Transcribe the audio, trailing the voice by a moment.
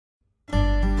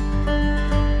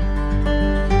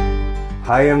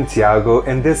Hi, I'm Tiago,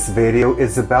 and this video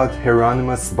is about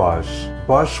Hieronymus Bosch.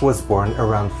 Bosch was born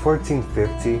around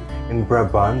 1450 in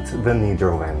Brabant, the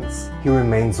Netherlands. He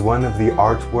remains one of the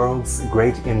art world's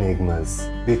great enigmas,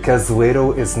 because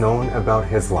little is known about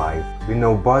his life. We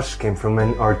know Bosch came from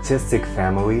an artistic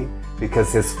family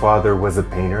because his father was a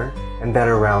painter, and that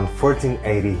around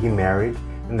 1480 he married,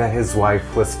 and that his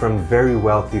wife was from very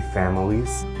wealthy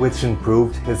families, which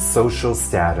improved his social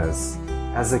status.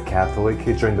 As a Catholic,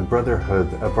 he joined the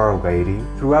Brotherhood of Our Lady.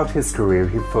 Throughout his career,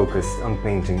 he focused on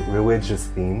painting religious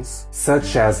themes,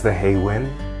 such as the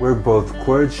Haywen, where both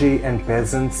clergy and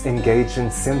peasants engage in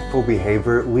sinful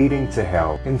behavior leading to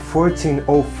hell. In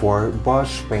 1404,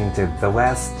 Bosch painted The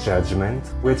Last Judgment,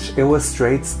 which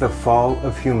illustrates the fall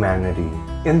of humanity.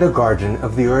 In the Garden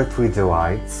of the Earthly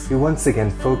Delights, he once again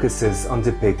focuses on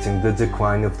depicting the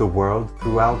decline of the world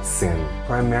throughout sin,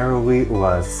 primarily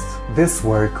lust. This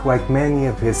work, like many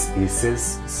of his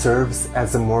pieces, serves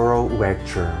as a moral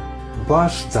lecture.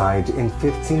 Bosch died in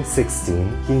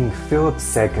 1516. King Philip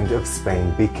II of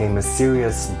Spain became a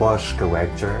serious Bosch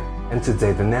collector, and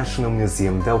today the National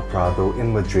Museum del Prado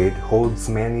in Madrid holds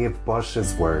many of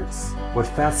Bosch's works. What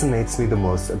fascinates me the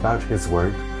most about his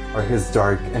work are his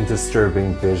dark and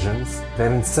disturbing visions that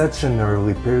in such an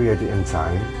early period in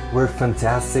time were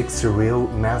fantastic surreal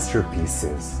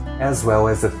masterpieces, as well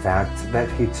as the fact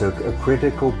that he took a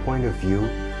critical point of view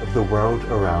of the world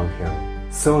around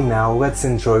him. So now let's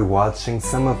enjoy watching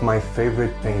some of my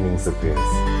favorite paintings of his.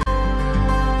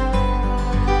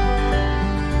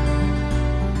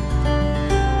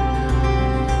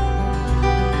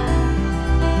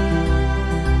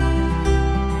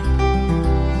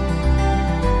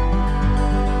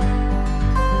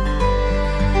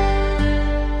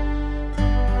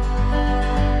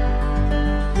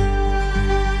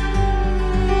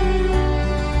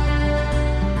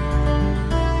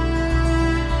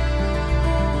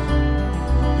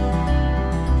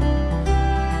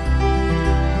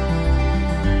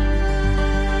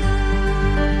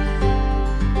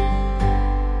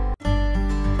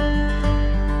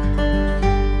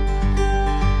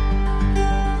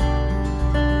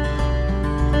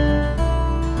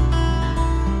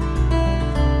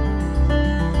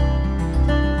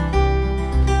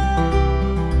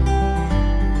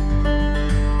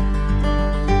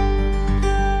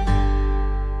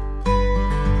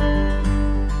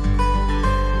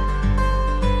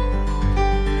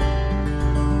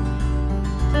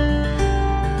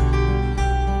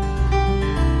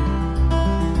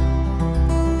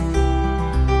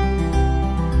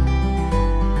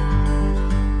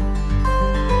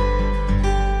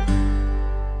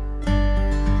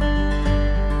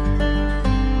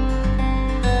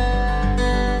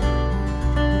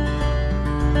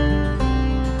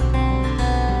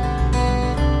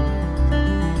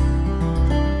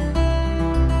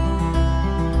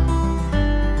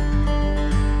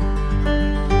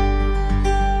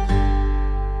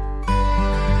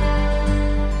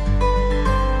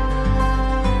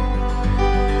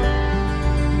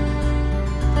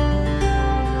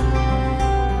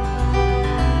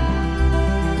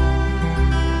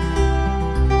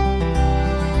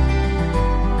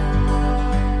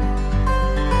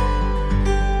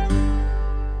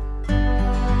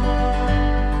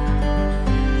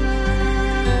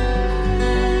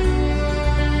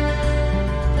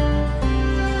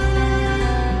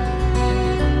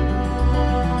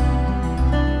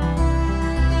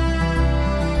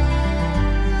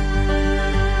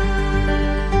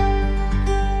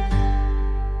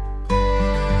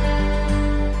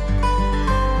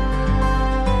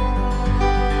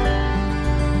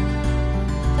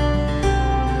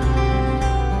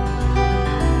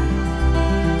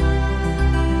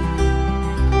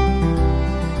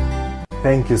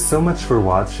 Thank you so much for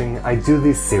watching. I do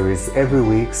this series every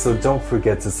week, so don't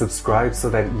forget to subscribe so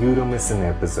that you don't miss an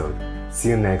episode. See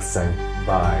you next time.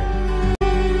 Bye.